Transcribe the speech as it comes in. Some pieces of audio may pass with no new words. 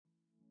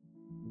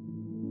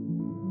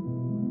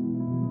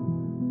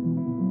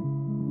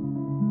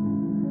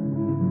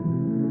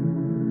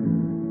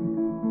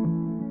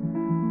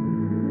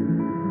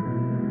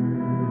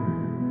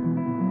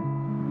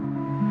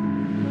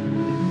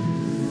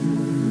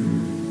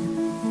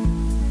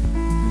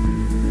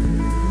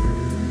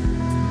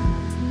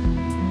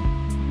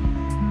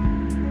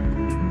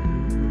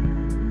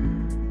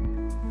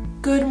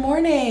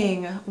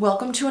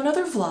welcome to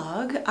another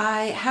vlog.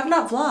 I have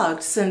not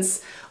vlogged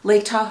since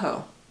Lake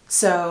Tahoe,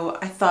 so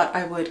I thought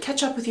I would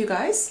catch up with you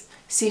guys,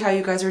 see how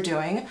you guys are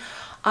doing.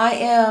 I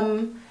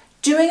am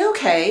doing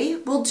okay.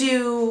 We'll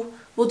do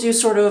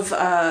sort of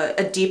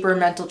a deeper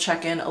mental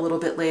check-in a little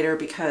bit later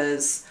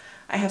because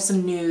I have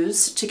some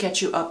news to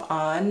catch you up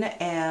on,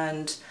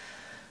 and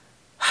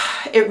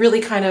it really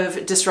kind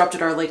of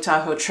disrupted our Lake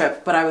Tahoe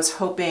trip, but I was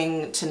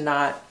hoping to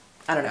not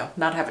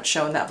have it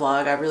show in that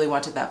vlog. I really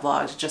wanted that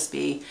vlog to just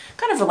be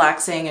kind of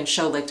relaxing and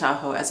show Lake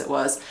Tahoe as it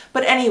was.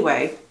 But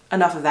anyway,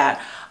 enough of that.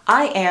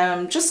 I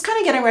am just kind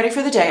of getting ready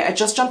for the day. I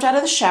just jumped out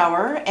of the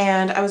shower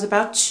and I was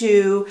about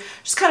to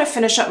just kind of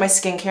finish up my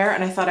skincare,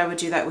 and I thought I would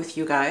do that with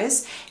you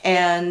guys.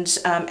 And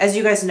as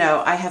you guys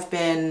know, I have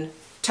been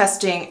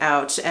testing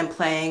out and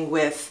playing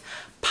with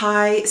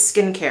Pkwy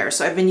skincare.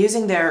 So I've been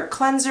using their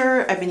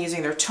cleanser, I've been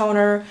using their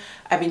toner,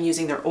 I've been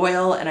using their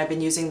oil, and I've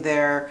been using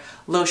their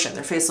lotion,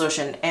 their face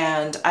lotion,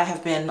 and I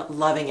have been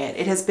loving it.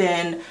 It has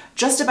been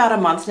just about a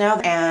month now,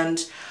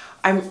 and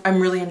I'm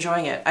really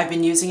enjoying it. I've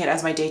been using it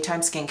as my daytime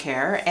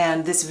skincare,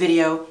 and this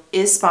video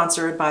is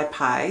sponsored by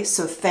Pkwy,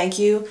 so thank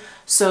you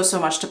so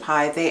much to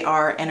Pkwy. They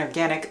are an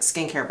organic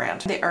skincare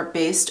brand. They are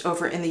based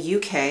over in the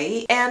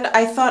UK, and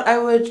I thought I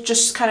would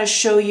just kind of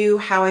show you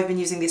how I've been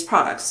using these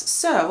products.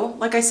 So,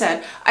 like I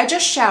said, I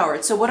just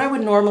showered, so what I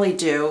would normally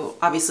do,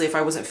 obviously if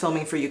I wasn't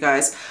filming for you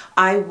guys,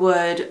 I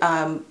would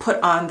put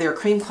on their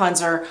cream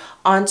cleanser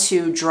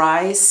onto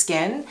dry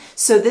skin.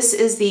 So this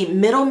is the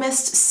Middle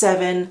Mist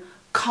 7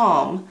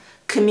 Calm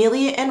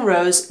Camellia and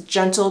Rose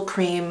Gentle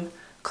Cream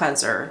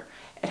Cleanser.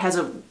 It has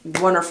a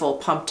wonderful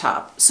pump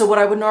top. So what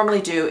I would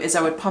normally do is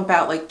I would pump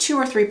out like 2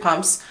 or 3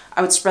 pumps.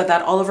 I would spread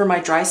that all over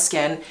my dry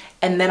skin,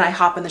 and then I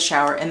hop in the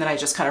shower, and then I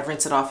just kind of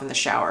rinse it off in the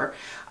shower.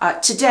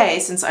 Today,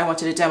 since I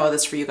wanted to demo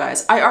this for you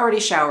guys, I already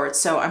showered,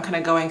 so I'm kind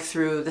of going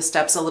through the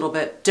steps a little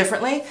bit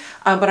differently,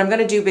 but I'm going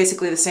to do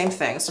basically the same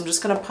thing. So I'm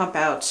just going to pump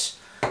out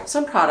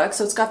some products.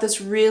 So it's got this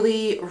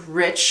really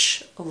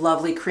rich,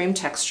 lovely cream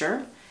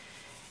texture,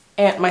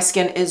 and my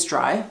skin is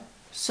dry.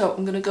 So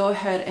I'm gonna go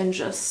ahead and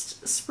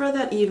just spread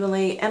that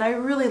evenly, and I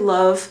really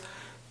love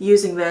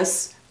using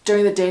this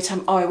during the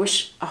daytime. I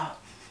wish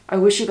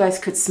you guys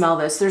could smell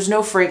this. There's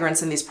no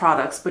fragrance in these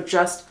products, but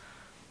just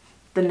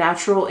the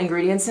natural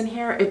ingredients in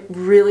here. It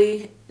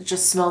really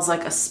just smells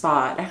like a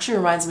spa. It actually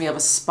reminds me of a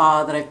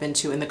spa that I've been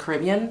to in the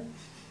Caribbean.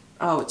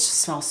 Oh, it just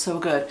smells so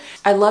good.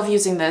 I love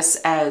using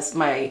this as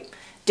my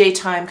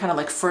daytime kind of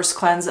like first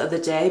cleanse of the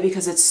day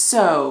because it's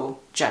so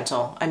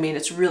gentle. I mean,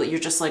 it's really, you're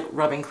just like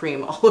rubbing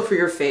cream all over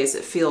your face.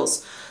 It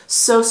feels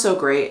so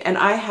great. And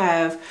I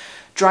have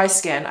dry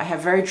skin. I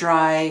have very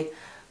dry,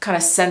 kind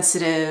of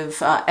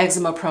sensitive,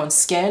 eczema prone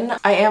skin.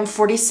 I am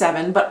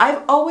 47, but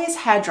I've always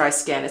had dry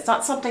skin. It's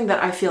not something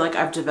that I feel like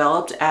I've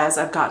developed as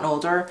I've gotten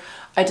older.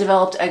 I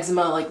developed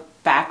eczema like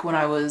back when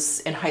I was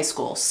in high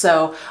school.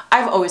 So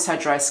I've always had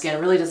dry skin.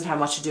 It really doesn't have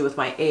much to do with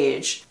my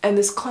age. And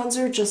this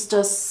cleanser just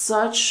does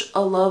such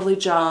a lovely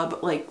job,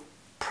 like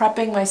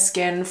prepping my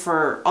skin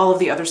for all of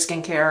the other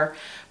skincare,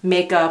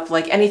 makeup,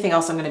 like anything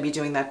else I'm going to be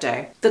doing that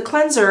day. The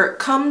cleanser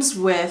comes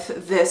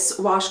with this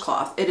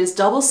washcloth. It is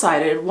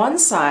double-sided. One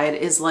side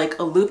is like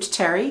a looped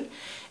terry,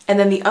 and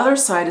then the other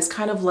side is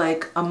kind of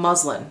like a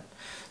muslin.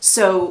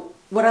 So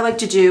what I like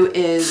to do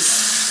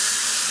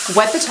is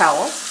wet the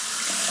towel.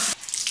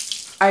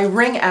 I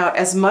wring out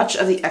as much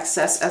of the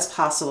excess as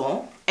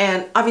possible,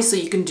 and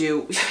obviously you can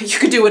do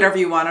whatever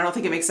you want. I don't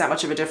think it makes that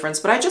much of a difference,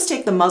 but I just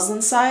take the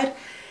muslin side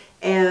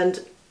and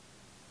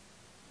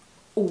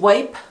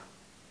wipe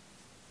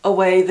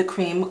away the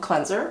cream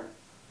cleanser,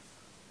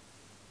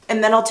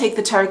 and then I'll take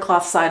the terry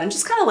cloth side and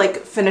just kind of like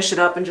finish it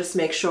up and just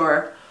make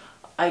sure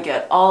I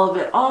get all of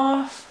it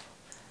off.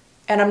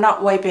 And I'm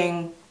not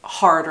wiping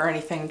hard or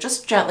anything,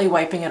 just gently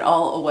wiping it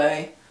all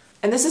away.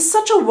 And this is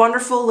such a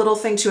wonderful little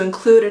thing to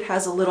include. It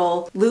has a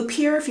little loop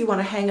here if you want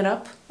to hang it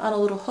up on a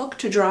little hook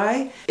to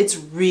dry. It's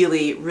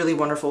really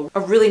wonderful. A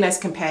really nice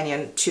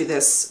companion to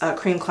this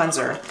cream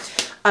cleanser.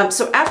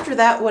 So after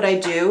that, what I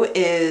do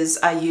is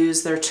I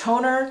use their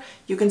toner.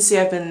 You can see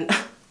I've been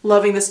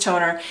loving this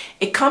toner.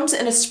 It comes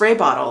in a spray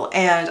bottle,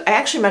 and I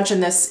actually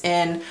mentioned this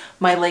in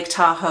my Lake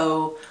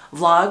Tahoe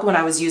vlog when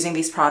I was using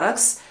these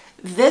products.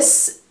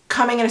 This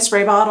coming in a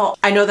spray bottle,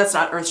 I know that's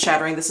not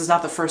earth-shattering. This is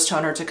not the first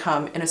toner to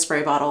come in a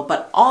spray bottle,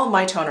 but all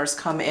my toners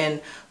come in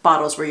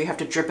bottles where you have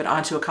to drip it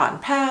onto a cotton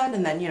pad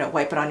and then, you know,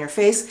 wipe it on your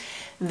face.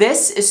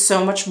 This is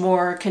so much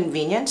more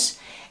convenient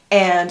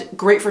and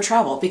great for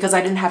travel because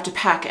I didn't have to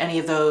pack any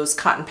of those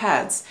cotton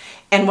pads.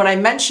 And when I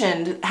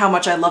mentioned how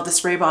much I love the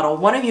spray bottle,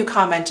 one of you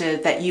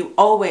commented that you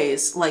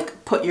always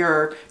like put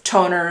your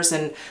toners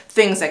and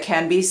things that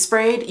can be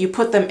sprayed, you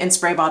put them in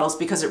spray bottles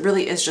because it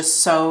really is just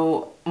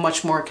so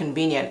much more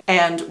convenient.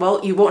 And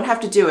well, you won't have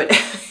to do it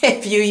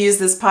if you use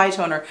this Pkwy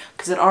toner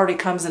because it already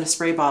comes in a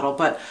spray bottle,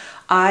 but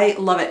I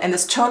love it. And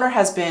this toner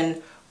has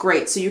been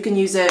great. So you can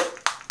use it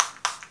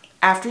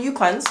after you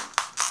cleanse.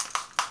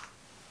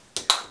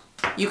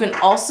 You can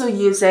also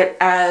use it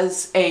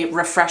as a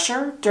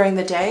refresher during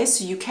the day,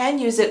 so you can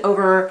use it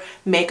over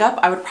makeup.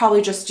 I would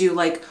probably just do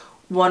like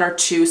 1 or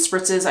 2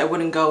 spritzes. I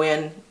wouldn't go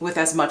in with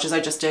as much as I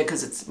just did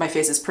because my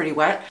face is pretty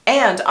wet.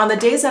 And on the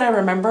days that I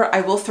remember,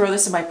 I will throw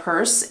this in my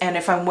purse. And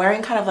if I'm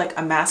wearing kind of like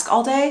a mask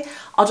all day,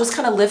 I'll just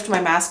kind of lift my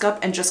mask up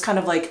and just kind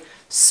of like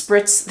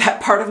spritz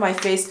that part of my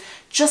face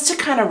just to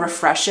kind of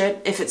refresh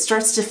it. If it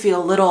starts to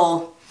feel a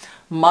little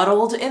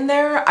muddled in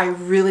there, I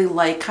really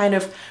like kind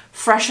of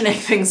freshening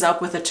things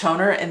up with a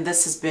toner, and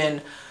this has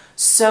been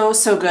so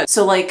good.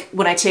 So like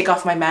when I take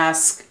off my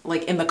mask,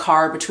 like in the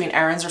car between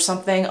errands or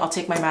something, I'll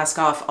take my mask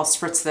off, I'll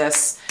spritz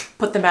this,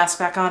 put the mask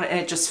back on, and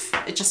it just,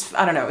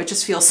 I don't know, it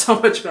just feels so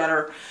much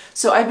better.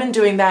 So I've been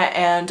doing that,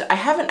 and I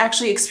haven't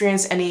actually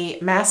experienced any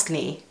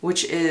maskne,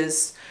 which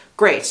is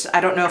great. I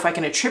don't know if I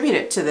can attribute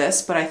it to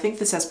this, but I think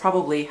this has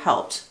probably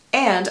helped.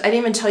 And I didn't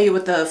even tell you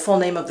what the full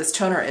name of this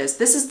toner is.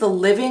 This is the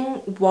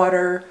Living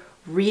Water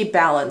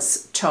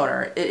Rebalance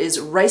Toner. It is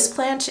rice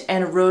plant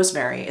and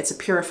rosemary. It's a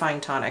purifying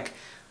tonic.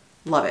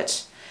 Love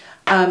it.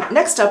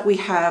 Next up we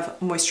have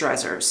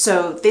moisturizer.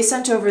 So they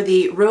sent over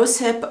the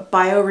Rosehip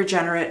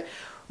Bioregenerate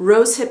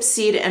Rosehip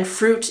Seed and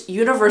Fruit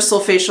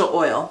Universal Facial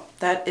Oil.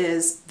 That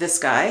is this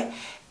guy.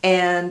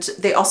 And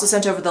they also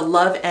sent over the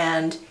Love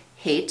and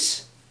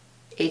Hate,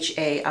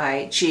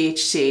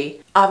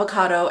 H-A-I-G-H-T,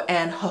 Avocado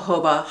and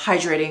Jojoba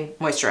Hydrating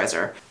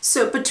Moisturizer.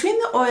 So between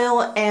the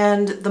oil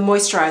and the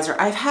moisturizer,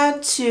 I've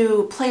had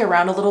to play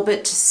around a little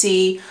bit to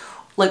see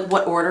like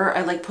what order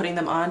I like putting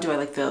them on. Do I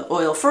like the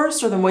oil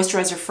first or the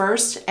moisturizer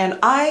first? And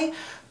I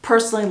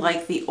personally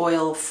like the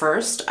oil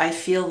first. I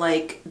feel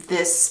like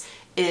this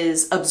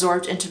is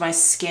absorbed into my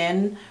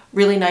skin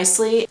really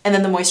nicely, and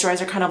then the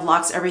moisturizer kind of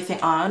locks everything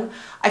on.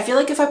 I feel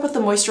like if I put the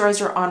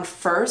moisturizer on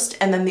first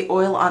and then the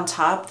oil on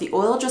top, the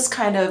oil just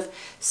kind of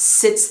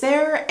sits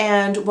there,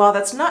 and while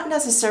that's not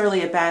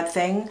necessarily a bad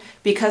thing,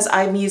 because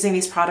I'm using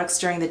these products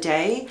during the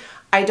day,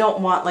 I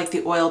don't want like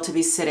the oil to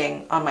be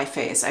sitting on my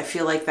face. I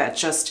feel like that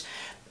just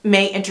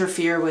may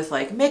interfere with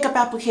like makeup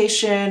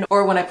application,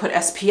 or when I put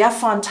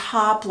SPF on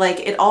top, like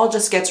it all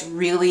just gets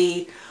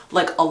really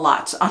like a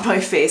lot on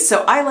my face.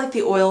 So I like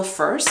the oil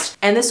first,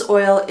 and this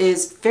oil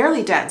is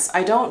fairly dense.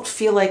 I don't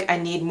feel like I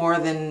need more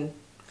than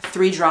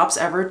 3 drops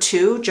ever,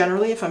 2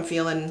 generally if I'm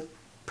feeling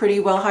pretty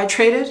well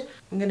hydrated.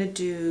 I'm gonna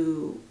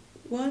do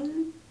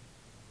 1,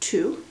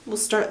 2, we'll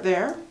start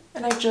there.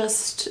 And I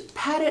just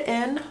pat it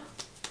in,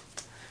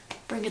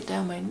 bring it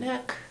down my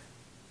neck,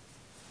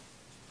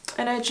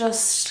 and I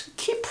just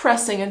keep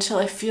pressing until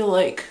I feel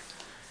like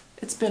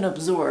it's been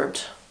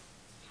absorbed.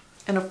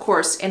 And of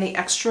course, any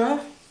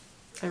extra,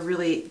 I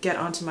really get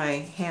onto my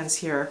hands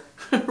here,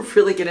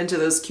 really get into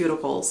those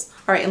cuticles.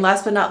 All right, and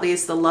last but not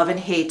least, the Love and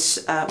Hate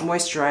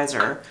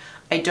moisturizer.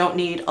 I don't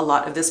need a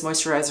lot of this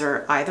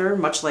moisturizer either,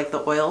 much like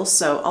the oil,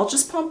 so I'll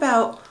just pump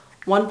out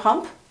 1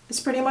 pump is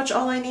pretty much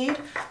all I need.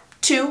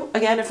 2,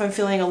 again, if I'm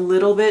feeling a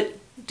little bit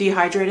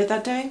dehydrated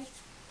that day.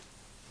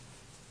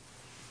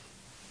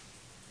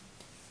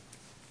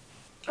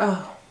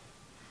 Oh,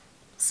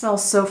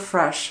 smells so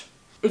fresh.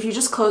 If you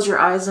just close your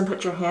eyes and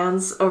put your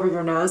hands over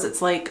your nose,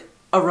 it's like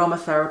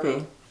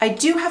aromatherapy. I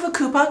do have a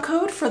coupon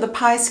code for the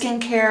Pkwy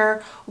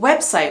Skincare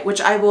website, which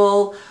I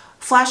will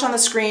flash on the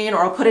screen,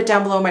 or I'll put it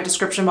down below in my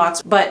description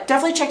box, but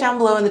definitely check down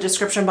below in the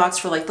description box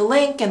for like the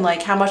link and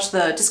like how much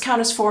the discount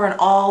is for and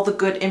all the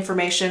good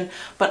information.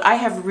 But I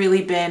have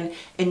really been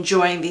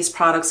enjoying these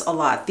products a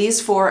lot.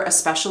 These 4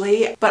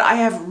 especially, but I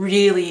have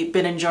really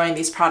been enjoying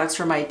these products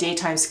for my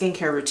daytime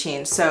skincare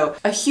routine. So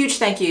a huge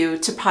thank you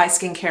to Pkwy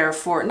Skincare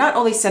for not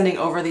only sending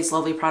over these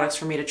lovely products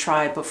for me to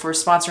try, but for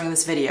sponsoring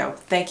this video.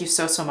 Thank you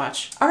so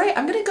much. All right,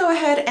 I'm gonna go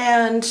ahead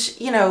and,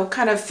 you know,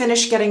 kind of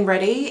finish getting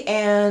ready,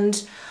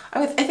 and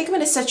I think I'm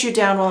going to set you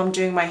down while I'm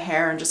doing my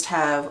hair and just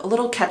have a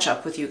little catch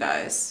up with you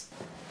guys.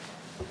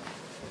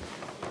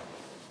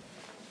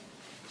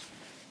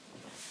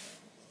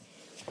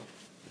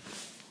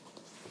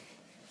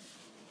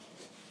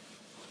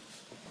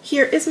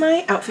 Here is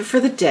my outfit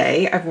for the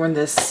day. I've worn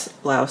this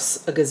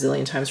blouse a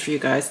gazillion times for you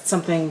guys. It's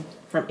something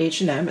from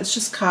H&M. It's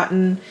just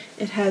cotton.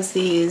 It has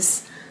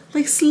these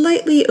like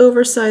slightly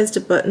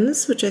oversized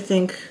buttons, which I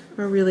think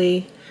are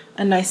really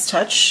a nice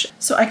touch.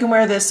 So I can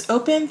wear this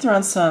open, throw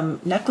on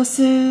some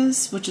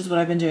necklaces, which is what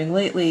I've been doing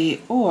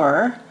lately,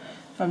 or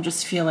if I'm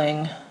just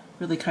feeling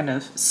really kind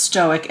of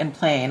stoic and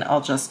plain,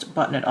 I'll just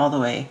button it all the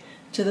way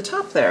to the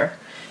top there.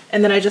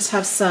 And then I just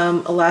have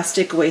some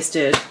elastic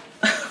waisted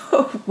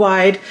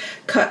wide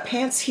cut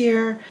pants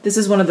here. This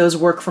is one of those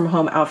work from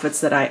home outfits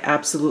that I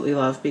absolutely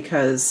love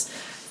because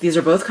these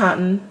are both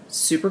cotton,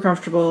 super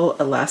comfortable,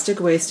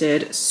 elastic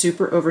waisted,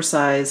 super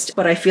oversized,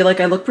 but I feel like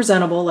I look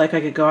presentable, like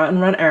I could go out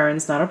and run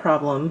errands, not a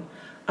problem.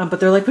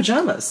 But they're like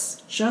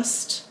pajamas.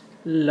 Just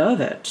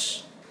love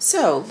it.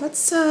 So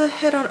let's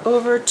head on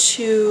over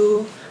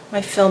to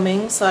my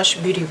filming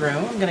 / beauty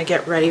room. I'm gonna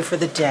get ready for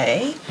the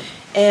day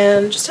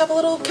and just have a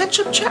little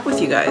catch-up chat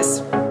with you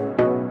guys.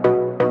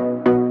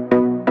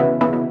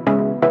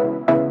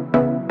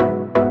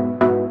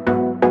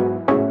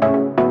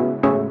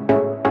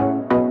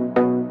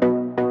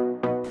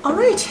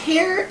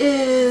 Hair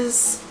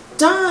is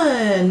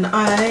done.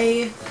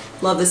 I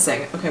love this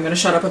thing. Okay, I'm gonna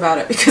shut up about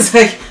it because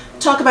I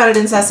talk about it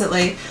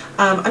incessantly.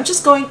 I'm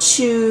just going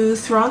to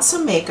throw on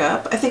some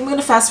makeup. I think I'm going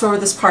to fast forward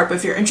this part, but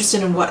if you're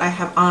interested in what I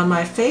have on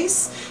my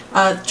face,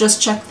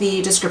 just check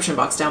the description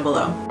box down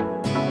below.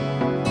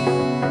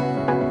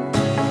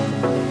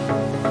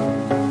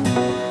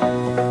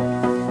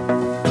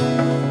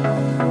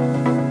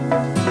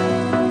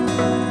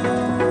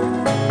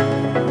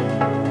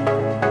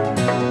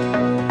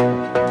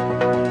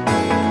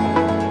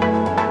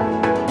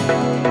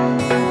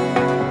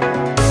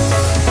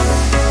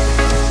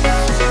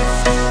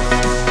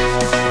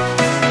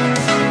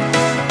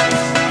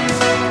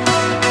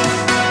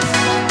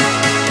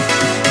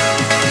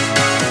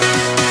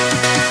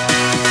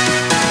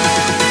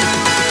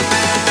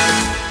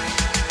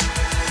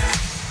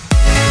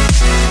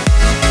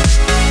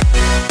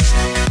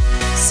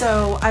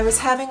 So I was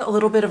having a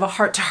little bit of a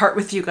heart-to-heart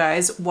with you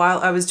guys while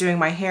I was doing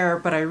my hair,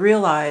 but I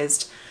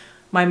realized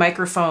my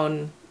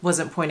microphone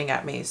wasn't pointing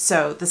at me.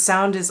 So the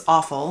sound is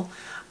awful,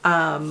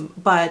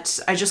 but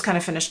I just kind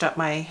of finished up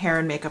my hair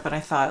and makeup and I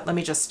thought, let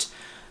me just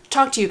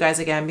talk to you guys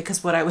again,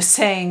 because what I was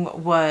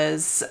saying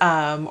was,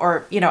 I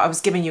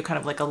was giving you kind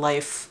of like a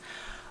life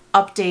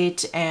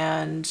update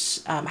and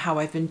how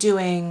I've been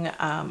doing.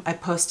 I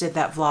posted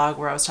that vlog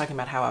where I was talking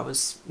about how I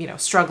was,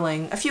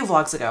 struggling a few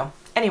vlogs ago.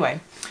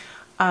 Anyway.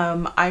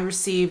 I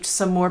received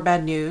some more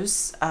bad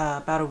news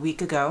about a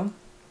week ago.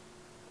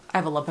 I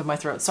have a lump in my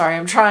throat. Sorry,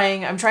 I'm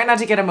trying not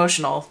to get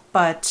emotional,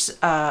 but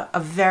a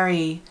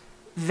very,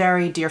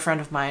 very dear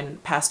friend of mine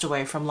passed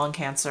away from lung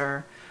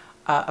cancer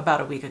about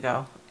a week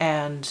ago,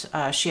 and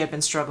she had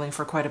been struggling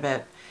for quite a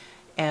bit,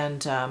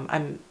 and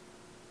I'm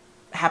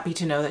happy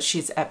to know that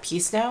she's at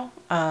peace now.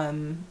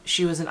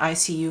 She was in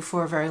ICU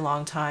for a very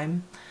long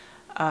time,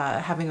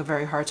 having a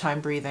very hard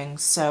time breathing,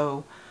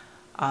 so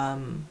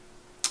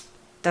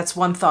that's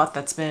one thought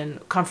that's been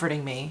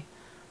comforting me.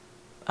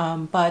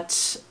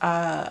 But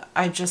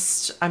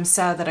I'm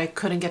sad that I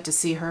couldn't get to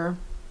see her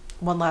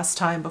one last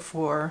time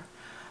before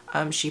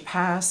she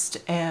passed,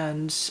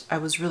 and I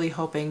was really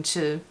hoping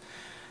to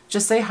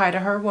just say hi to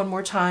her one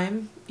more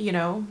time.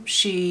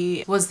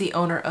 She was the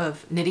owner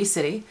of Knitty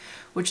City,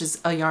 which is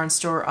a yarn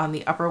store on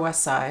the Upper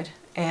West Side,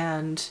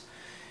 and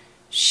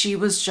she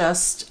was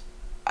just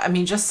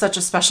such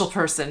a special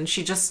person.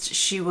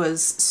 She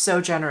was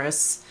so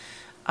generous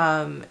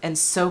and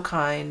so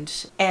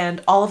kind,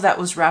 and all of that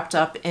was wrapped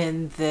up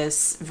in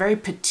this very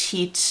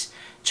petite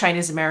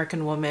Chinese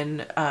American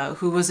woman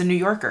who was a New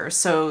Yorker.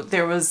 So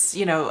there was,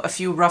 a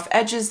few rough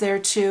edges there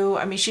too.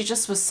 She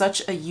just was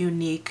such a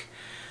unique,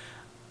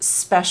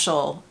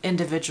 special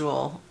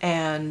individual,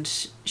 and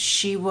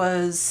she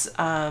was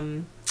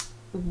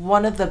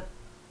one of the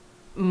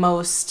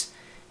most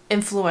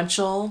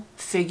influential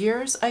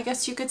figures, I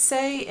guess you could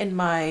say, in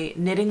my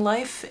knitting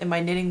life, in my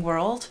knitting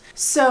world.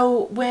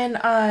 So when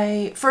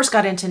I first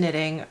got into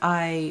knitting,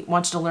 I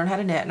wanted to learn how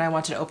to knit and I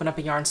wanted to open up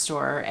a yarn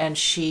store, and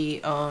she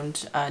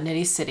owned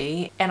Knitty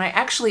City. And I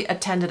actually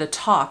attended a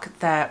talk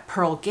that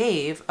Pearl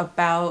gave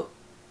about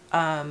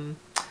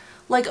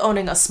like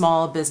owning a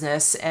small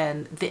business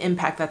and the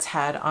impact that's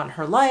had on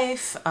her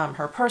life,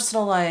 her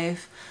personal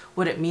life,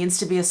 what it means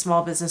to be a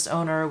small business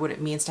owner, what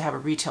it means to have a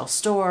retail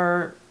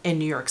store in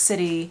New York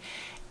City.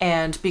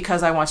 And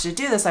because I wanted to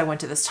do this, I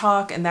went to this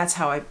talk, and that's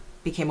how I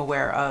became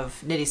aware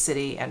of Knitty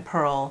City and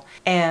Pearl.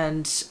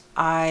 And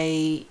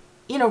I,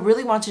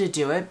 really wanted to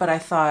do it, but I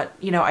thought,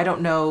 I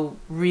don't know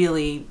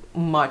really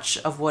much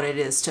of what it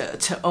is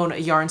to own a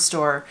yarn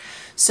store.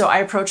 So I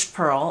approached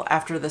Pearl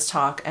after this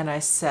talk, and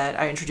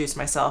I introduced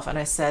myself, and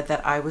I said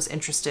that I was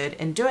interested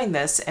in doing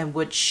this, and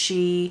would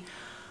she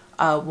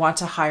want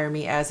to hire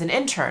me as an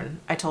intern.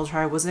 I told her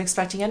I wasn't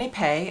expecting any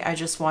pay, I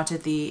just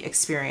wanted the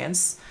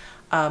experience.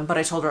 But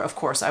I told her, of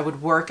course, I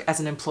would work as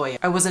an employee.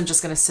 I wasn't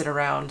just going to sit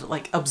around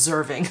like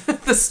observing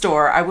the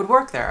store. I would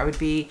work there. I would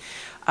be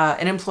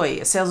an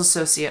employee, a sales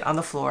associate on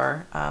the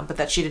floor, but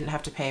that she didn't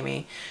have to pay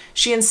me.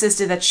 She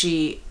insisted that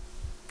she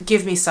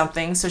give me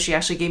something, so she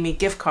actually gave me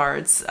gift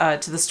cards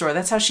to the store.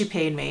 That's how she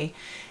paid me.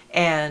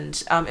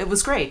 And it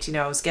was great.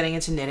 I was getting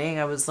into knitting.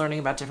 I was learning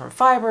about different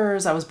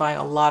fibers. I was buying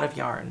a lot of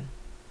yarn.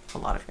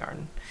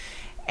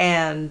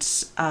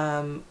 And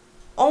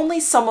only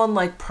someone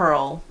like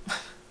Pearl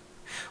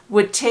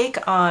would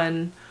take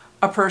on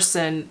a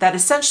person that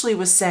essentially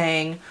was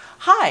saying,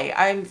 hi,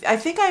 I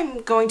think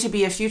I'm going to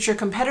be a future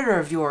competitor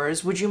of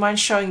yours. Would you mind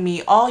showing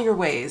me all your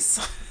ways?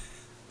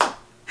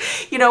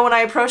 When I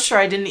approached her,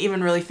 I didn't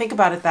even really think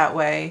about it that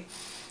way.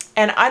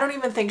 And I don't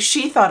even think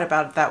she thought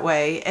about it that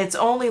way. It's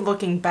only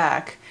looking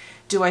back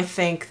do I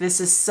think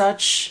this is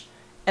such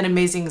an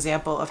amazing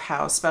example of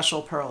how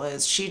special Pearl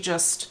is. She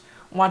just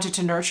wanted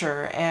to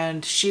nurture,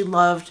 and she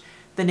loved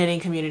the knitting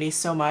community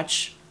so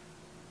much.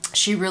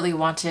 She really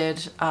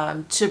wanted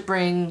to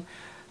bring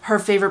her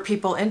favorite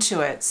people into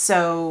it.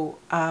 So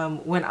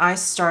when I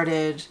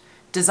started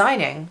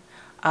designing,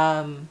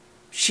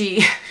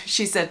 she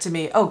said to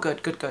me, oh,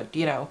 good.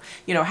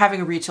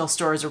 Having a retail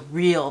store is a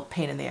real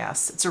pain in the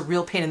ass. It's a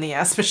real pain in the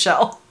ass,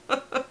 Michelle.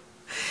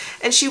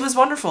 And she was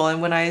wonderful. And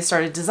when I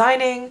started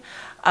designing,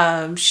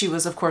 She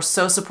was, of course,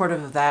 so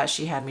supportive of that.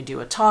 She had me do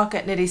a talk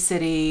at Nitty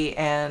City,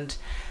 and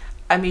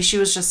I mean, she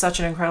was just such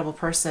an incredible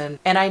person.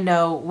 And I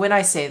know when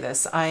I say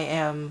this, I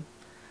am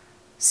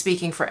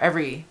speaking for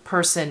every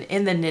person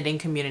in the knitting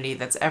community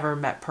that's ever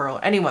met Pearl,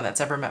 anyone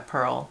that's ever met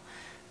Pearl,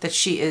 that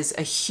she is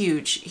a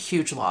huge,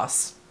 huge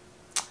loss.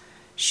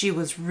 She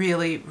was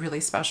really, really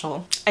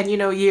special. And, you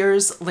know,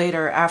 years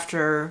later,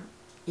 after,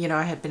 you know,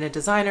 I had been a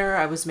designer,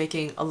 I was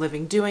making a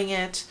living doing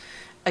it,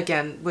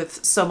 again,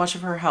 with so much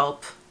of her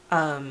help,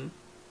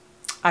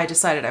 I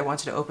decided I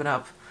wanted to open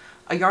up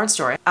a yarn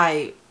store.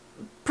 I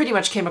pretty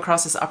much came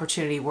across this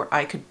opportunity where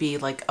I could be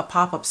like a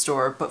pop-up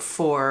store, but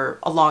for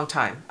a long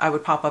time. I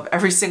would pop up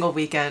every single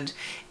weekend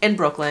in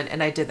Brooklyn,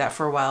 and I did that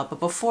for a while. But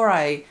before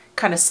I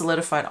kind of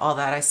solidified all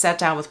that, I sat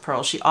down with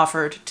Pearl. She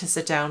offered to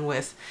sit down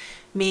with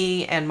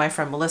me and my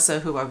friend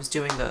Melissa, who I was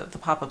doing the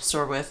pop-up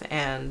store with,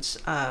 and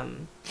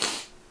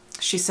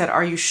she said,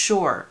 "Are you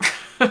sure?"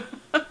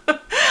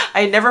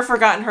 I had never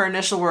forgotten her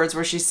initial words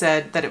where she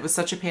said that it was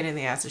such a pain in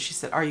the ass, and she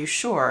said, "Are you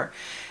sure?"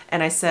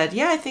 And I said,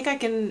 "Yeah, I think I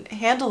can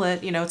handle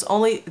it. You know, it's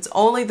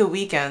only the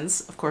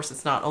weekends." Of course,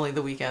 it's not only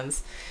the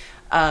weekends.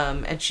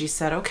 And she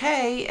said,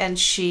 "Okay." And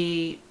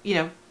she, you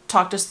know,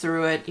 talked us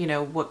through it, you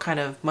know, what kind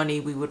of money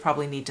we would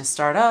probably need to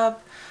start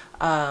up,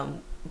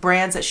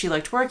 brands that she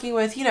liked working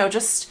with, you know,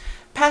 just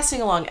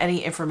passing along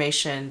any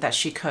information that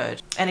she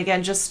could. And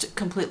again, just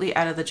completely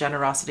out of the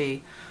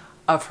generosity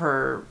of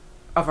her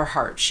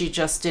heart. She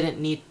just didn't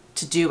need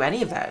to do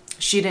any of that.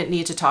 She didn't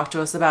need to talk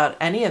to us about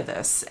any of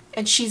this.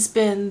 And she's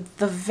been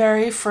the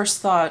very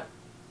first thought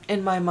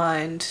in my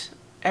mind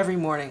every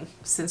morning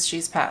since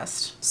she's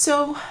passed.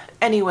 So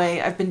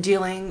anyway, I've been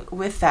dealing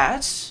with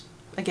that.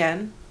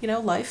 Again, you know,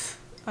 life.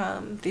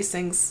 These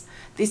things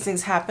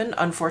happen,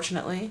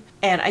 unfortunately.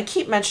 And I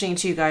keep mentioning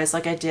to you guys,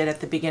 like I did at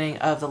the beginning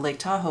of the Lake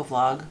Tahoe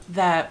vlog,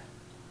 that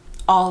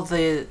all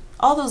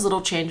those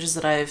little changes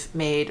that I've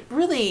made,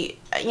 really,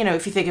 you know,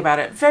 if you think about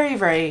it, very,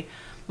 very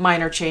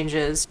minor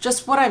changes.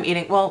 Just what I'm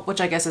eating, well,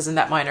 which I guess isn't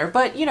that minor,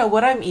 but you know,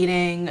 what I'm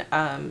eating,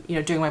 you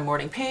know, doing my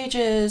morning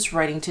pages,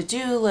 writing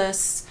to-do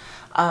lists,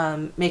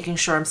 making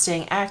sure I'm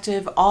staying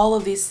active, all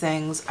of these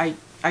things I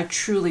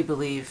truly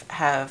believe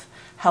have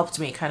helped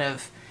me kind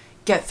of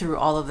get through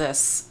all of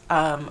this.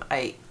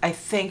 I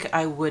think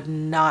I would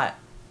not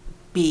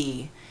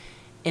be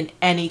in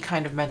any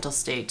kind of mental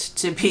state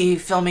to be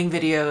filming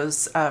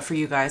videos for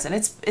you guys, and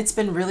it's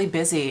been really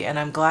busy, and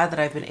I'm glad that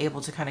I've been able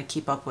to kind of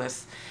keep up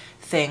with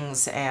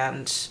things.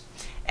 And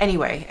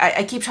anyway,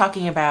 I keep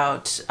talking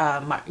about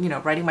you know,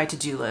 writing my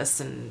to-do lists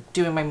and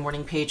doing my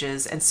morning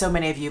pages, and so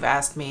many of you have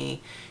asked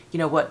me, you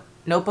know, what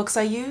notebooks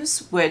I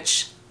use,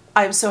 which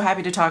I'm so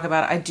happy to talk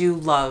about. I do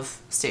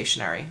love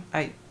stationery.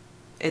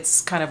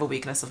 It's kind of a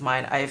weakness of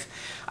mine.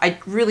 I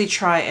really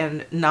try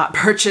and not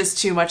purchase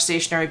too much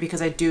stationery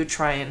because I do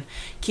try and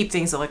keep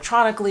things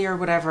electronically or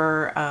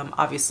whatever.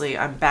 Obviously,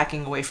 I'm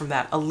backing away from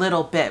that a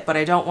little bit, but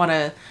I don't want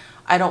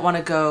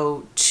to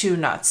go too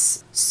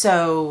nuts.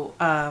 So,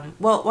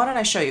 well, why don't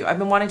I show you? I've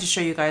been wanting to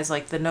show you guys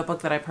like the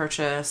notebook that I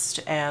purchased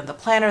and the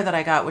planner that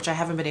I got, which I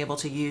haven't been able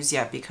to use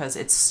yet because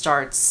it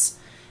starts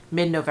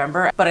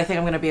mid-November, but I think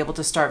I'm going to be able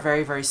to start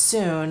very, very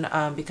soon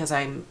because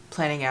I'm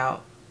planning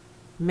out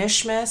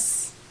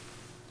Mishmas.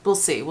 We'll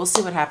see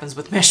what happens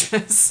with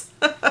Mishmas.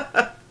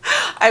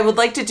 I would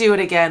like to do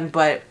it again,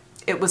 but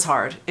it was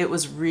hard. It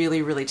was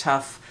really, really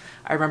tough.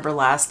 I remember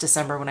last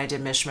December when I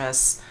did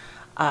Mishmas,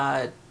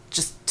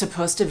 just to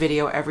post a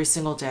video every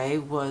single day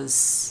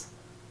was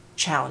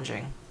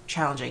challenging.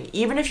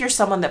 Even if you're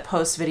someone that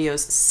posts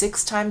videos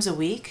 6 times a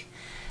week,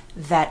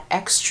 that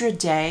extra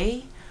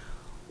day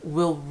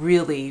will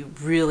really,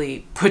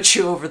 really put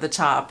you over the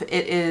top.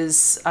 It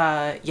is,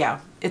 yeah,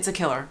 it's a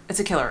killer. It's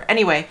a killer.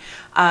 Anyway,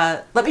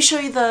 let me show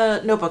you the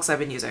notebooks I've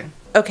been using.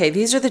 Okay,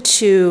 these are the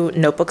 2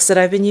 notebooks that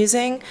I've been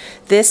using.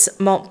 This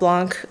Mont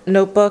Blanc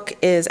notebook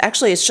is,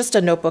 actually, it's just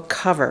a notebook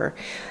cover.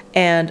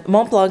 And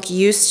Mont Blanc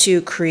used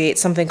to create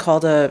something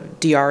called a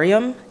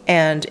diarium,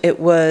 and it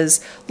was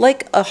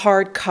like a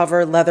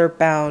hardcover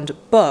leather-bound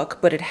book,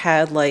 but it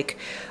had like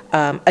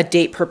a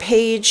date per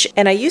page.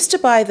 And I used to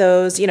buy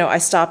those, you know, I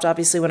stopped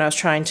obviously when I was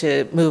trying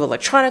to move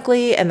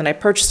electronically, and then I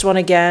purchased one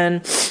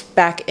again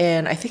back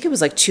in, I think it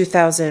was like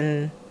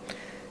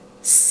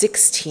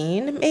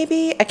 2016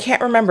 maybe? I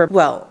can't remember.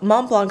 Well,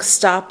 Mont Blanc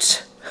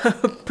stopped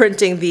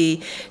printing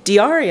the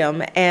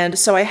diarium, and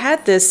so I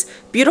had this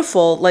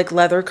beautiful like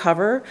leather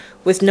cover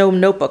with no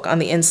notebook on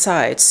the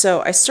inside.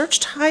 So I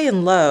searched high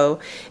and low.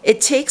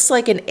 It takes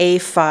like an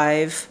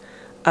A5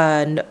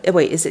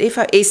 wait, is it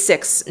A5?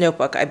 A6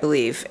 notebook, I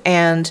believe.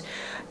 And,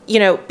 you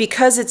know,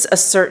 because it's a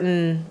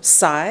certain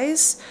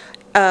size,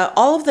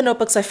 all of the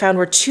notebooks I found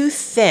were too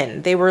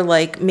thin. They were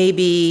like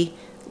maybe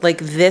like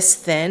this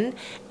thin,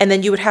 and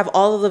then you would have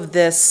all of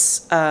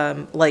this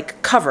like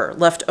cover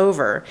left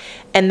over.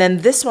 And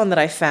then this one that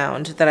I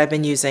found that I've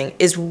been using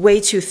is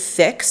way too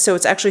thick, so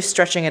it's actually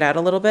stretching it out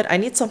a little bit. I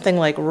need something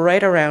like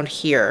right around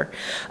here.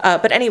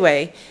 But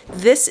anyway,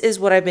 this is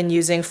what I've been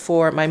using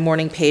for my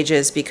morning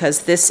pages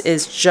because this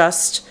is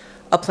just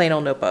a plain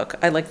old notebook.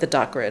 I like the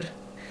dot grid.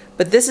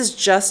 but this is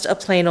just a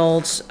plain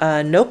old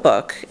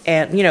notebook,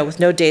 and you know,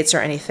 with no dates or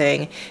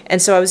anything. And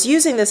so I was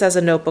using this as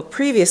a notebook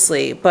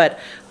previously, but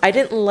I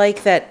didn't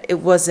like that it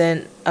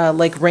wasn't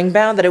like ring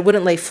bound, that it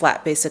wouldn't lay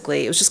flat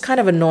basically. It was just kind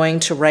of annoying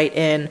to write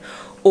in,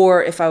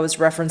 or if I was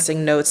referencing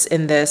notes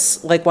in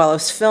this, like while I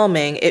was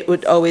filming, it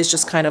would always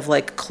just kind of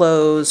like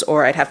close,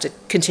 or I'd have to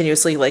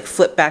continuously like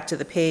flip back to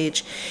the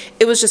page.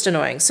 It was just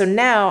annoying. So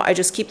now I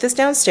just keep this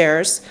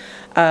downstairs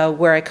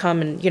where I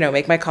come and, you know,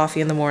 make my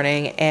coffee in the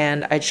morning,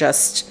 and I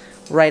just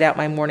write out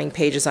my morning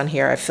pages on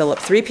here. I fill up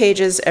 3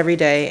 pages every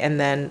day and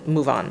then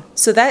move on.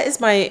 So that is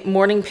my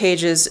morning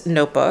pages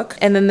notebook.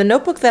 And then the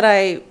notebook that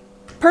I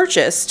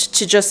purchased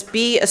to just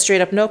be a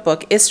straight up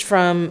notebook is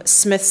from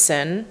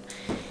Smithson.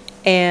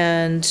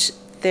 And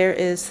there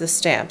is the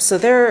stamp. So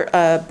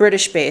they're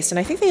British based, and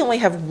I think they only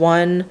have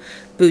one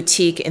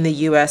boutique in the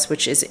US,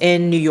 which is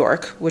in New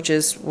York, which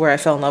is where I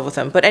fell in love with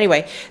them. But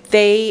anyway,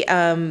 they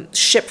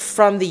ship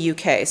from the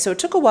UK. So it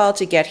took a while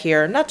to get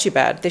here. Not too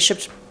bad. They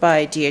shipped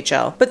by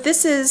DHL. But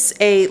this is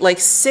a like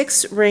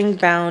 6 ring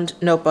bound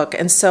notebook.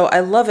 And so I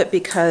love it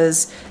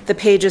because the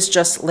pages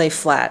just lay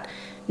flat.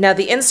 Now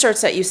the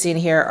inserts that you see in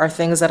here are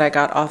things that I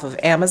got off of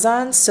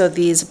Amazon. So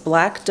these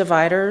black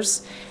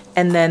dividers,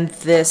 and then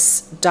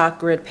this dot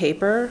grid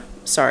paper,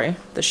 sorry,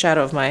 the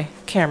shadow of my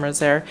camera's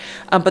there,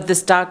 but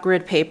this dot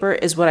grid paper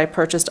is what I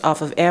purchased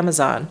off of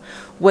Amazon.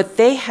 What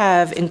they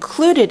have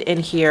included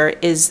in here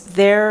is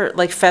their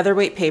like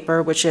featherweight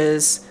paper, which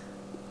is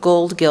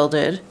gold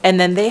gilded, and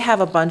then they have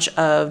a bunch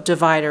of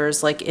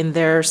dividers like in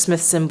their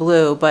Smithson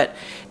blue, but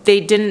they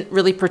didn't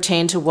really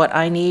pertain to what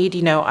I need.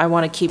 You know, I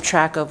want to keep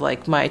track of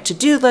like my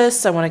to-do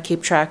lists. I want to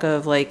keep track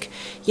of like,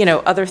 you know,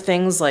 other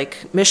things like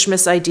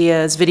mishmash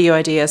ideas, video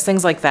ideas,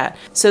 things like that.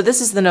 So this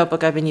is the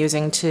notebook I've been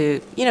using to,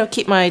 you know,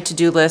 keep my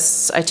to-do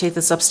lists. I take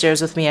this upstairs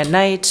with me at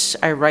night.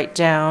 I write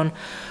down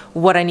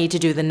what I need to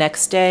do the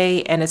next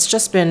day, and it's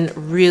just been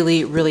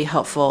really, really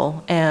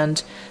helpful.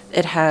 And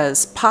it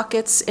has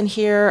pockets in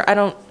here. I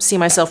don't see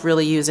myself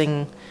really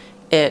using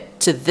it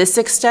to this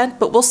extent,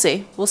 but we'll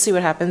see. We'll see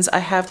what happens. I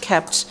have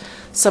kept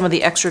some of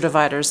the extra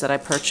dividers that I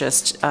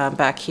purchased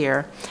back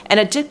here. And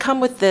it did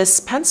come with this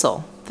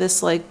pencil,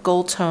 this like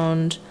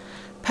gold-toned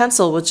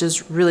pencil, which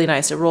is really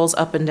nice. It rolls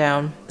up and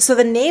down. So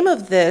the name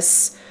of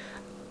this,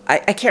 I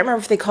can't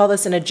remember if they call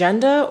this an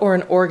agenda or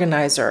an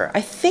organizer.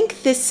 I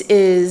think this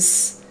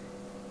is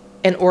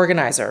an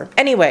organizer.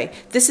 Anyway,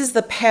 this is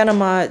the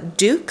Panama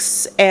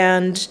Dukes,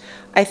 and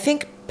I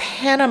think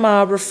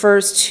Panama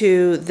refers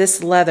to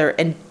this leather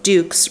and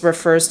Dukes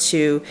refers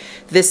to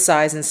this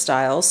size and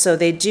style. So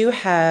they do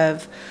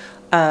have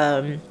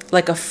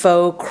like a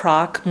faux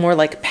croc, more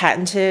like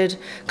patented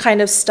kind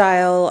of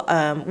style,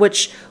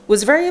 which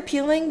was very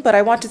appealing, but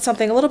I wanted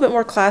something a little bit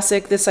more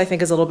classic. This I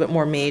think is a little bit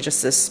more me,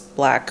 just this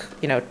black,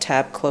 you know,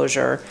 tab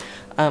closure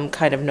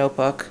kind of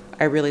notebook.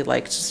 I really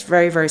liked, just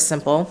very, very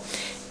simple.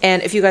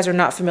 And if you guys are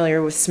not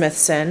familiar with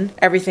Smithson,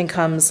 everything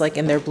comes like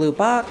in their blue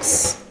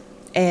box.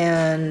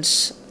 And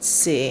let's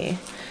see,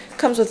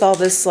 comes with all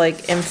this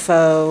like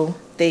info.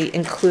 They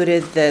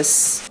included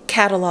this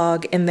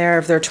catalog in there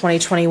of their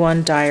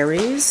 2021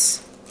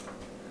 diaries.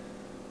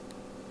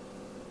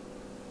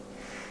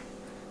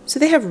 So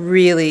they have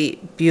really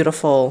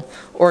beautiful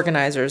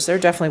organizers. They're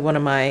definitely one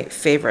of my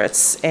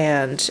favorites,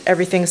 and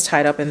everything's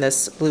tied up in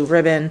this blue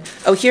ribbon.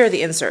 Oh, here are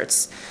the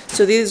inserts.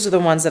 So these are the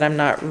ones that I'm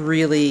not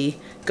really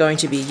going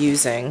to be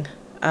using.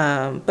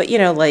 But you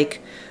know,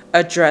 like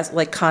address,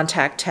 like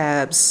contact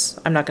tabs.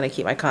 I'm not going to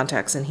keep my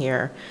contacts in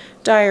here.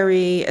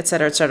 Diary,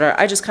 etc., etc.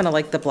 I just kind of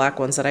like the black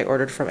ones that I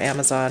ordered from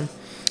Amazon.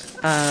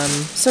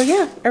 So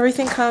yeah,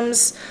 everything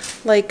comes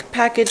like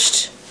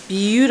packaged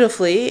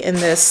beautifully in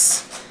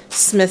this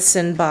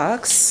Smithson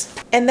box.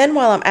 And then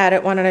while I'm at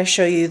it, why don't I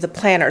show you the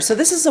planner. So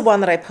this is the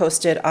one that I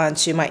posted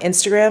onto my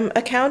Instagram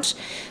account.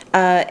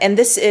 And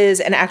this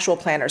is an actual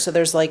planner. So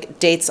there's like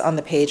dates on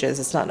the pages.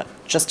 It's not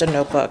just a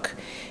notebook.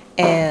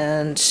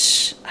 And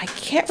I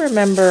can't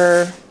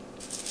remember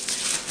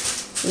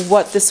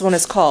what this one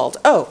is called.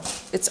 Oh,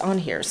 it's on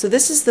here. So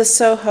this is the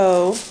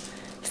Soho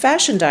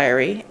fashion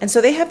diary. And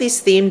so they have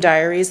these themed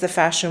diaries. The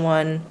fashion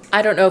one,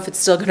 I don't know if it's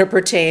still going to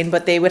pertain,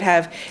 but they would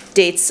have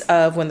dates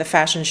of when the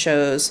fashion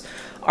shows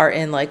are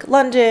in like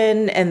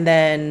London and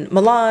then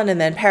Milan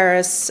and then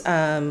Paris.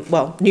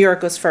 Well, New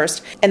York goes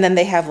first. And then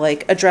they have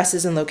like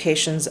addresses and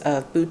locations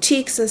of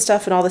boutiques and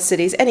stuff in all the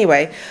cities.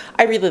 Anyway,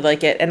 I really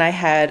like it. And I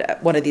had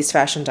one of these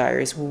fashion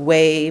diaries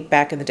way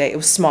back in the day. It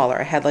was smaller.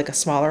 I had like a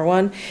smaller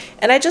one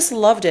and I just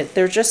loved it.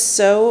 They're just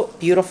so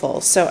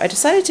beautiful. So I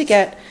decided to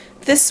get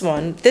this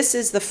one. This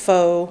is the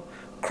faux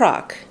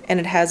croc and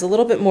it has a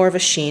little bit more of a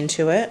sheen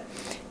to it.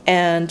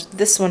 And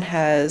this one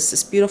has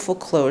this beautiful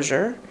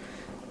closure.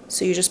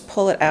 So you just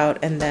pull it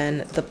out and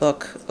then the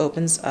book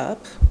opens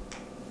up.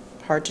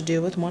 Hard to do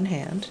with one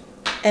hand.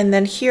 And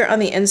then here on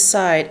the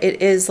inside,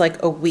 it is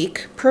like a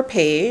week per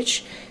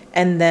page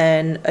and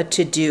then a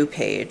to-do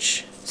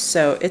page.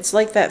 So it's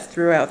like that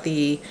throughout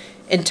the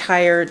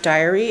entire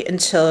diary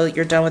until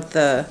you're done with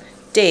the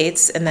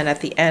dates, and then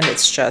at the end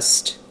it's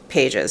just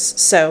pages.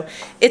 So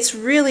it's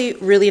really,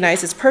 really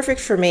nice. It's perfect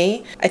for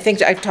me. I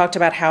think I've talked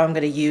about how I'm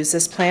going to use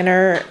this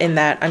planner in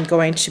that I'm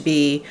going to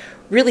be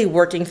really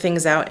working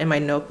things out in my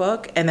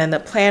notebook, and then the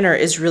planner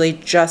is really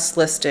just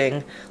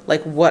listing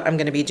like what I'm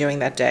going to be doing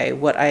that day,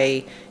 what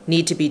I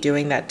need to be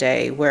doing that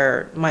day,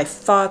 where my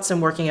thoughts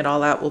and working it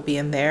all out will be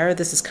in there.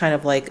 This is kind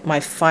of like my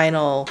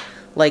final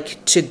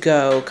like to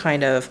go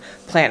kind of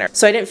planner.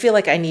 So I didn't feel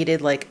like I needed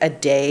like a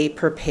day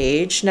per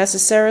page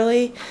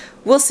necessarily.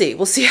 We'll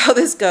see how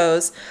this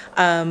goes.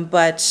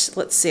 But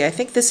let's see, I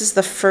think this is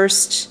the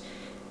first,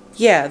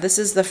 yeah, this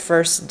is the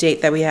first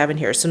date that we have in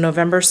here. So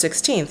November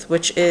 16th,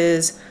 which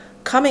is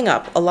coming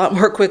up a lot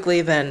more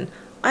quickly than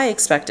I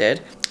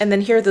expected. And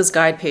then here are those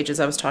guide pages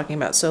I was talking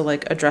about. So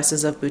like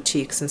addresses of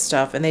boutiques and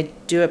stuff, and they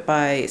do it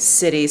by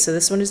city. So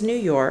this one is New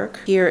York.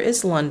 Here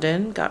is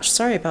London. Gosh,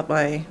 sorry about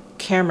my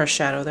camera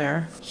shadow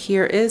there.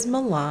 Here is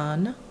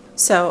Milan.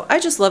 So I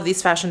just love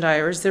these fashion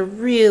diaries. They're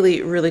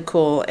really, really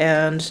cool,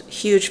 and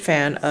huge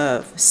fan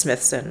of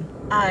Smithson.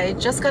 I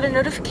just got a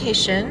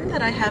notification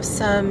that I have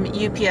some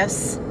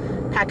UPS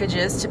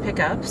packages to pick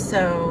up.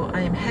 So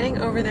I am heading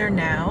over there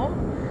now.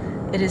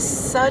 It is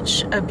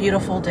such a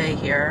beautiful day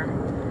here.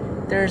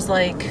 There's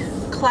like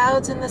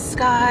clouds in the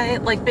sky,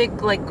 like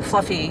big, like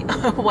fluffy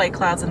white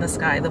clouds in the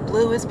sky. The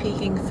blue is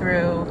peeking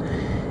through.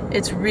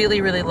 It's really,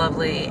 really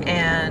lovely.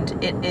 And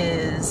it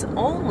is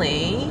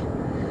only,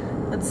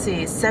 let's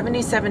see,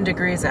 77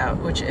 degrees out,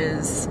 which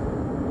is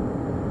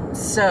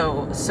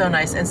so, so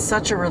nice and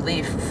such a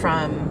relief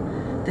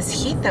from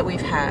this heat that we've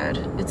had.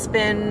 It's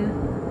been,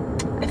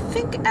 I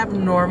think,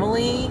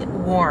 abnormally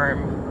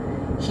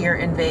warm here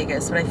in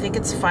Vegas, but I think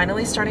it's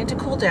finally starting to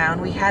cool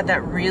down. We had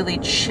that really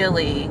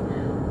chilly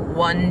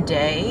one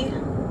day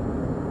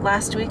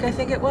last week, I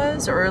think it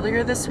was, or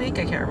earlier this week,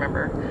 I can't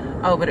remember.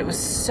 Oh, but it was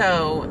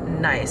so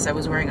nice. I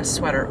was wearing a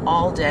sweater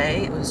all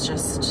day. It was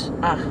just,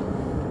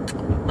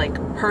 like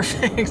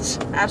perfect,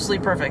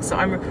 absolutely perfect. So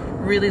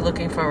I'm really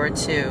looking forward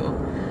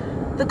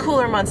to the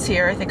cooler months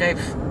here. I think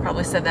I've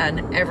probably said that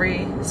in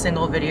every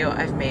single video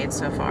I've made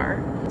so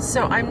far.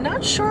 So I'm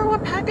not sure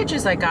what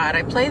packages I got.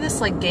 I play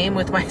this like game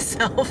with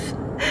myself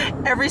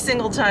every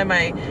single time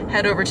I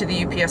head over to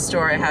the UPS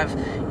store. I have,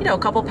 you know, a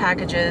couple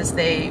packages.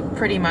 They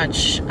pretty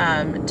much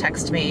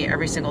text me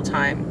every single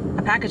time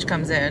a package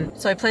comes in.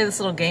 So I play this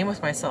little game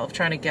with myself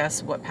trying to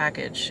guess what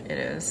package it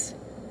is.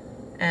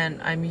 And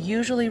I'm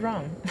usually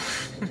wrong.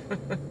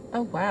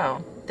 Oh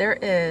wow, there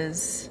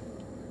is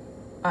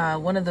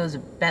one of those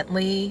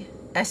Bentley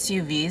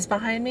SUVs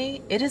behind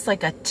me. It is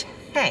like a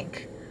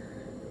tank.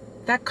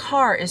 That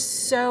car is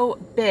so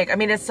big. I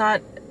mean, it's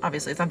not,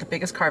 obviously it's not the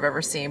biggest car I've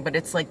ever seen, but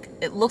it's like,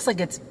 it looks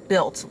like it's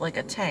built like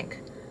a tank.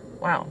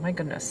 Wow, my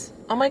goodness.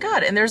 Oh my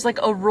God, and there's like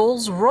a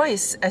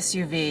Rolls-Royce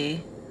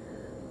SUV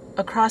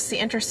across the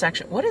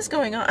intersection. What is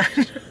going on?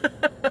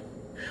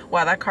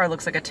 Wow, that car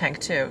looks like a tank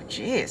too.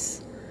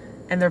 Jeez.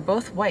 And they're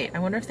both white. I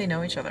wonder if they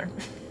know each other.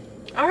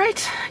 All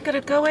right, I'm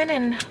gonna go in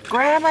and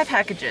grab my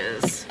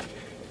packages.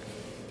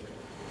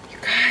 You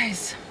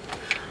guys,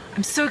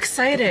 I'm so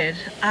excited.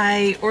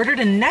 I ordered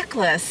a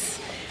necklace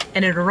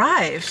and it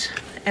arrived.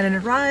 And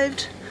it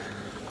arrived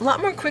a lot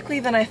more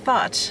quickly than I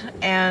thought.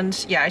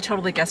 And yeah, I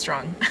totally guessed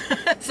wrong.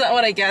 That's not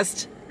what I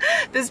guessed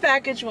this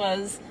package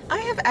was. I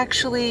have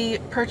actually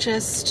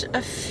purchased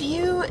a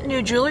few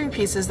new jewelry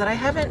pieces that I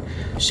haven't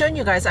shown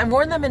you guys. I've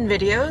worn them in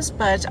videos,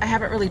 but I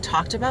haven't really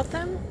talked about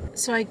them.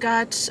 So I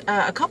got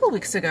a couple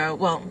weeks ago,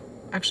 well,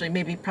 actually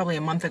maybe probably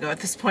a month ago at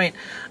this point,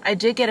 I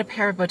did get a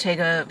pair of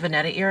Bottega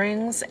Veneta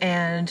earrings,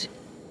 and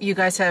you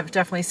guys have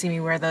definitely seen me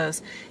wear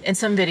those in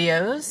some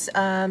videos.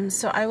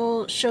 So I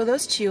will show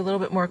those to you a little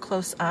bit more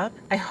close up.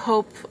 I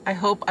hope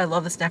I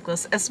love this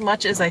necklace as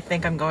much as I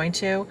think I'm going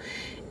to.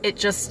 It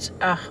just,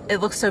 it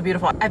looks so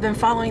beautiful. I've been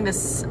following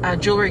this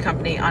jewelry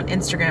company on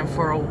Instagram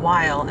for a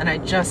while, and I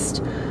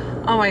just,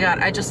 oh my God,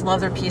 I just love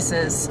their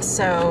pieces.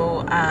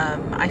 So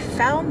I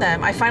found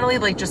them. I finally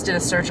like just did a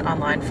search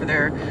online for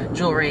their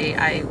jewelry.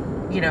 I,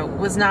 you know,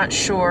 was not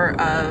sure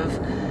of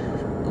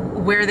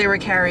where they were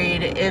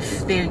carried,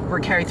 if they were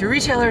carried through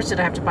retailers, did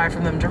I have to buy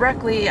from them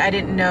directly? I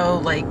didn't know,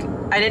 like,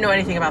 I didn't know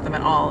anything about them at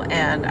all,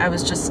 and I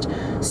was just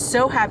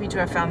so happy to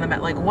have found them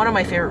at like one of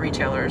my favorite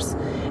retailers,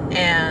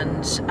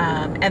 and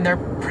their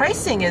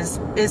pricing is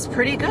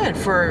pretty good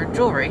for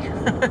jewelry.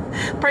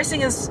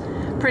 Pricing is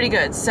pretty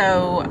good.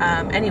 So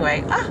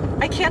anyway,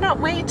 I cannot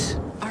wait.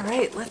 All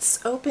right,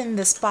 let's open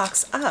this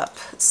box up.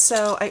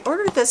 So I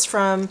ordered this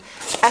from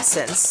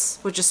Essence,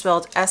 which is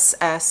spelled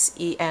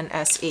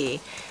S-S-E-N-S-E,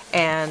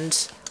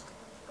 and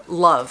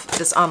love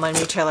this online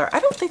retailer.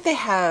 I don't think they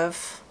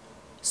have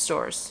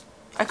stores.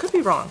 I could be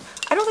wrong.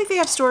 I don't think they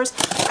have stores.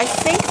 I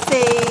think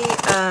they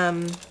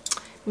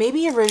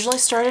maybe originally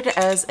started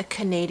as a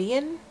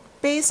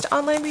Canadian-based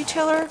online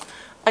retailer.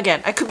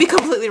 Again, I could be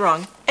completely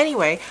wrong.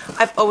 Anyway,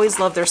 I've always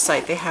loved their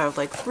site. They have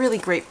like really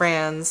great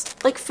brands,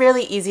 like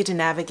fairly easy to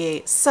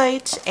navigate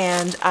site,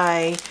 and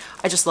I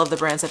just love the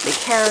brands that they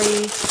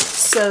carry.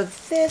 So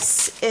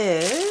this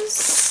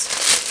is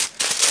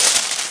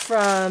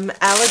from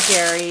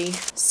Alligary.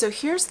 So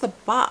here's the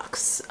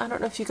box. I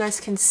don't know if you guys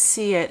can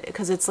see it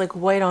because it's like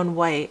white on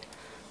white,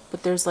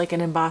 but there's like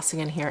an embossing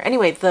in here.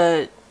 Anyway,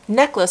 the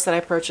necklace that I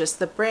purchased,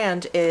 the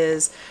brand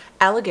is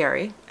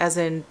Alligary, as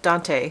in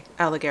Dante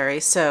Alighieri.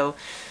 So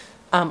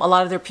a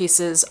lot of their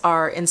pieces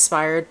are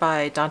inspired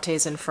by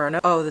Dante's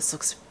Inferno. Oh, this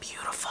looks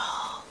beautiful.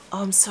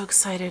 Oh, I'm so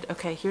excited.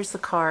 Okay, here's the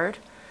card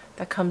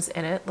that comes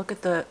in it. Look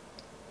at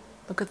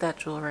that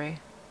jewelry.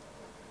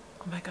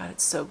 Oh my God,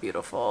 it's so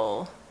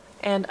beautiful.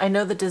 And I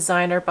know the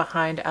designer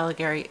behind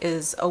Alligary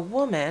is a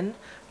woman.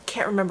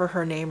 Can't remember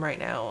her name right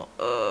now.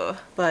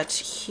 But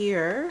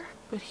here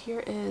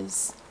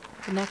is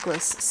the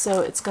necklace.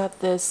 So it's got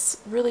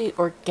this really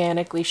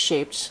organically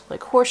shaped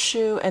like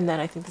horseshoe, and then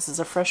I think this is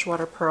a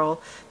freshwater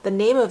pearl. The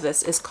name of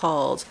this is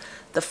called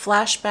the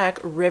Flashback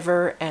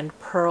River and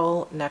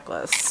Pearl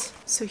Necklace.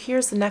 So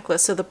here's the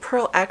necklace. So the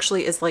pearl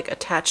actually is like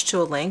attached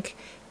to a link,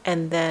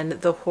 and then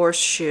the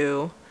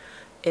horseshoe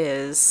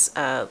is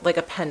like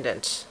a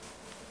pendant.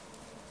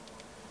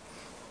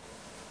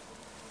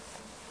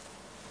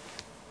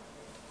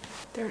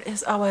 There it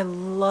is. Oh, I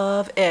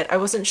love it. I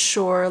wasn't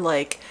sure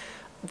like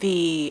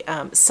the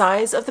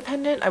size of the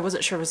pendant. I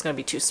wasn't sure if it was going to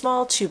be too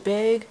small, too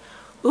big.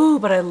 Ooh,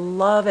 but I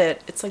love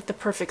it. It's like the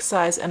perfect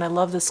size, and I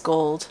love this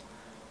gold.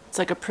 It's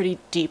like a pretty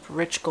deep,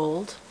 rich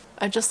gold.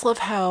 I just love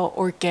how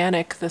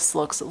organic this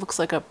looks. It looks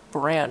like a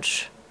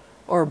branch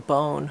or a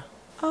bone.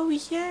 Oh,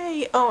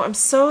 yay. Oh, I'm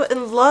so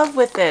in love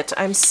with it.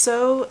 I'm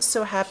so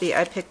happy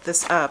I picked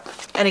this up.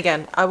 And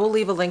again, I will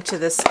leave a link to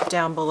this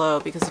down below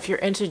because if you're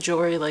into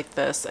jewelry like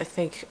this, I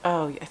think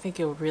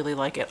you'll really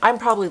like it. I'm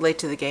probably late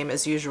to the game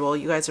as usual.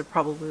 You guys are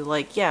probably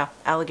like, yeah,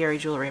 Alligary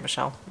jewelry,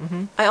 Michelle.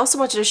 I also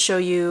wanted to show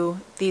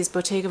you these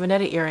Bottega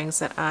Veneta earrings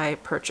that I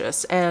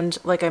purchased. And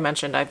like I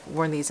mentioned, I've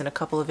worn these in a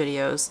couple of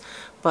videos,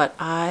 but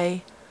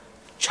I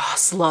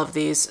just love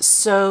these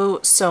so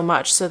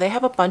much. So they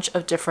have a bunch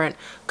of different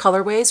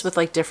colorways with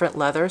like different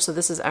leather. So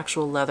this is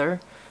actual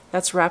leather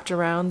that's wrapped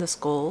around this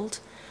gold,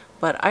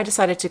 but I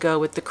decided to go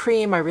with the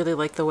cream. I really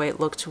like the way it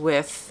looked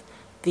with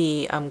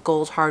the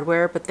gold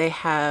hardware, but they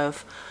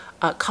have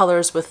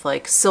colors with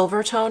like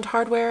silver toned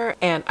hardware,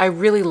 and I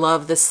really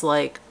love this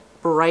like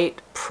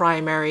bright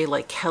primary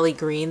like Kelly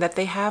green that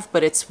they have,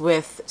 but it's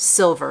with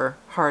silver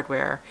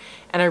hardware.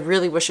 And I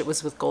really wish it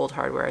was with gold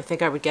hardware. I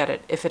think I would get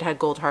it if it had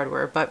gold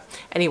hardware. But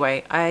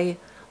anyway, I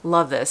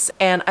love this.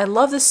 And I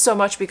love this so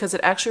much because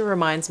it actually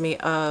reminds me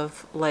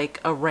of like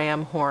a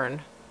ram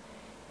horn.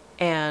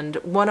 And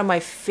one of my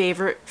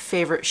favorite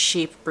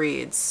sheep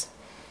breeds.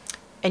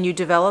 And you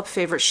develop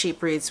favorite sheep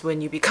breeds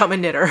when you become a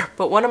knitter.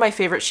 But one of my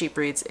favorite sheep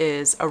breeds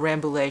is a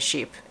Rambouillet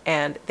sheep.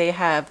 And they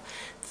have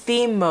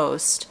the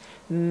most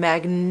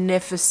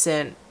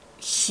magnificent,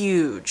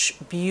 huge,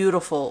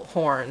 beautiful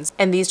horns.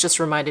 And these just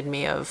reminded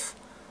me of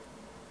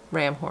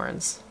ram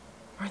horns.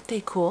 Aren't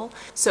they cool?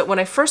 So when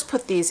I first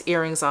put these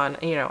earrings on,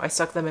 you know, I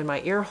stuck them in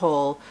my ear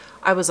hole,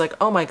 I was like,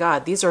 oh my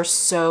God, these are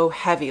so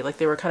heavy. Like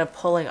they were kind of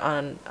pulling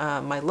on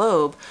my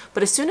lobe.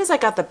 But as soon as I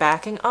got the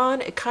backing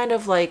on, it kind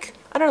of like,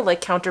 I don't know, like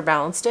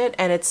counterbalanced it,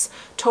 and it's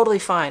totally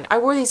fine. I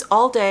wore these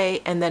all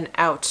day and then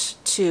out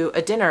to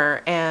a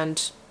dinner,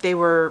 and they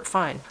were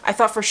fine. I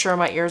thought for sure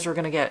my ears were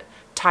gonna get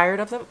tired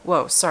of them.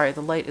 Whoa, sorry,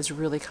 the light is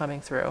really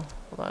coming through.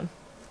 Hold on.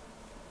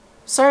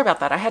 Sorry about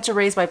that. I had to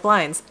raise my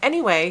blinds.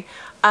 Anyway,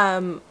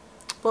 what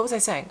was I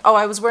saying? Oh,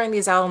 I was wearing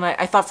these out, and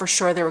I thought for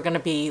sure they were going to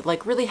be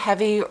like really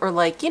heavy, or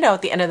like, you know,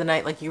 at the end of the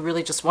night, like you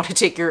really just want to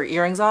take your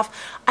earrings off.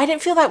 I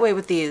didn't feel that way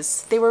with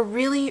these. They were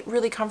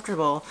really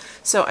comfortable.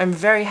 So I'm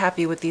very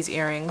happy with these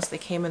earrings. They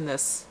came in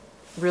this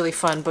really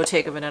fun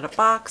Bottega Veneta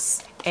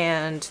box,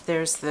 and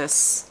there's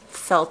this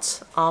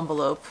felt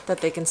envelope that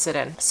they can sit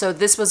in. So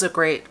this was a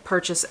great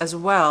purchase as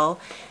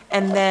well.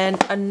 And then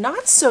a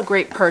not so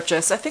great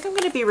purchase, I think I'm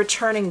going to be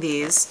returning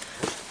these,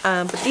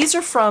 but these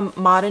are from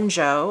Mod &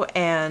 Joe,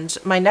 and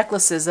my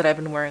necklaces that I've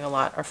been wearing a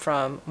lot are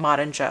from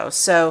Mod & Joe.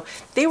 So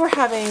they were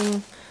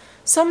having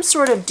some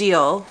sort of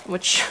deal,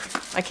 which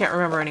I can't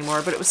remember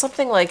anymore, but it was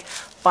something like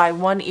buy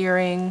one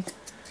earring,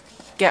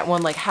 get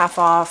one like half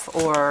off,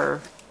 or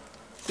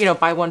you know,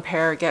 buy one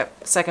pair,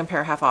 get second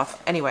pair half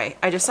off. Anyway,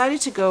 I decided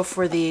to go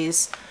for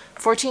these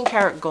 14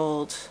 karat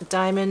gold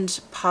diamond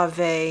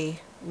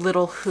pave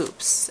little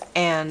hoops,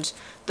 and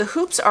the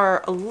hoops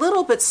are a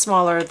little bit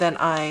smaller than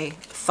I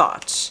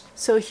thought.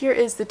 So here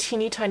is the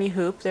teeny tiny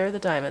hoop. There are the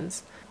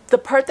diamonds. The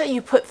part that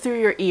you put through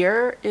your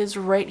ear is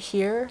right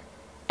here,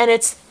 and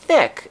it's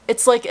thick.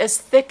 It's like as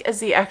thick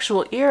as the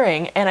actual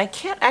earring, and I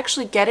can't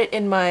actually get it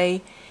in my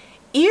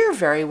ear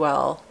very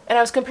well. And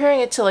I was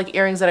comparing it to like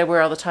earrings that I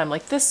wear all the time,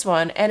 like this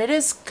one, and it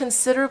is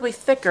considerably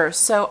thicker.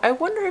 So I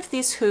wonder if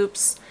these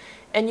hoops,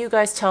 and you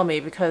guys tell me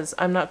because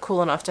I'm not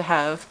cool enough to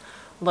have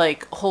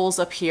like holes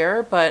up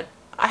here, but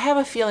I have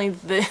a feeling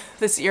that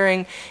this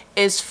earring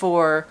is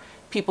for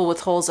people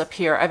with holes up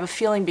here. I have a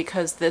feeling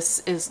because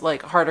this is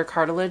like harder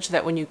cartilage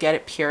that when you get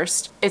it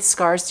pierced, it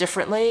scars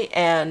differently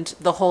and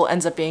the hole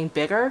ends up being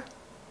bigger.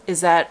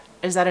 Is that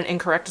Is that an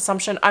incorrect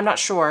assumption? I'm not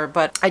sure,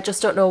 but I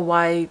just don't know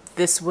why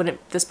this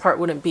part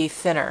wouldn't be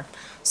thinner.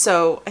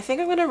 So I think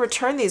I'm going to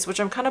return these, which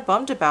I'm kind of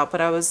bummed about,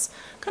 but I was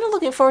kind of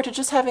looking forward to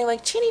just having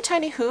like teeny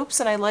tiny hoops,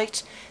 and I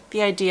liked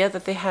the idea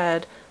that they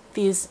had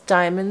these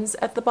diamonds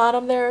at the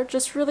bottom there,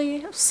 just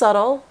really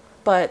subtle,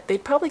 but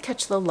they'd probably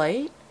catch the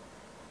light,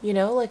 you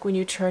know, like when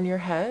you turn your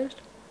head.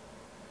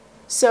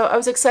 So I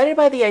was excited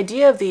by the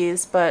idea of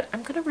these, but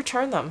I'm going to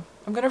return them.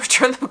 I'm going to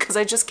return them because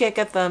I just can't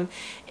get them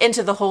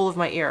into the hole of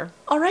my ear.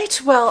 All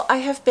right, well, I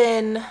have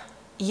been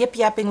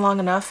yip-yapping long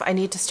enough. I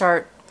need to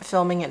start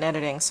filming and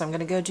editing, so I'm going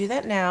to go do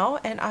that now,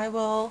 and I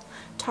will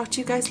talk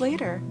to you guys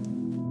later.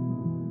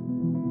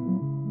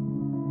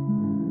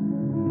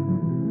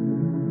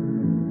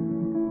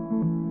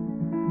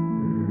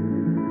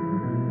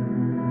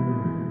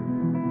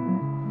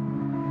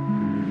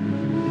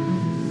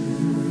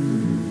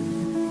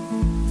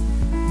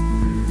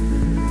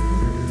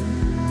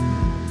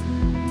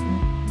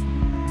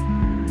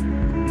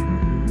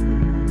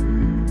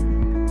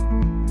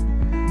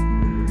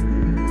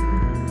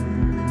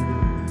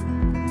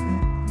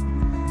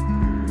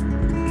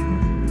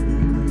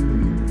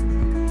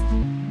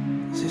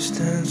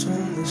 Stands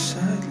on the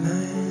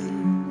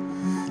sideline,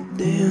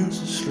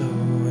 dances slow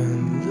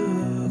and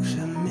looks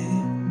at me.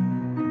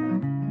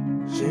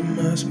 She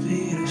must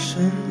be the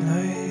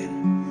sunlight,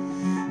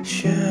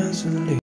 shines a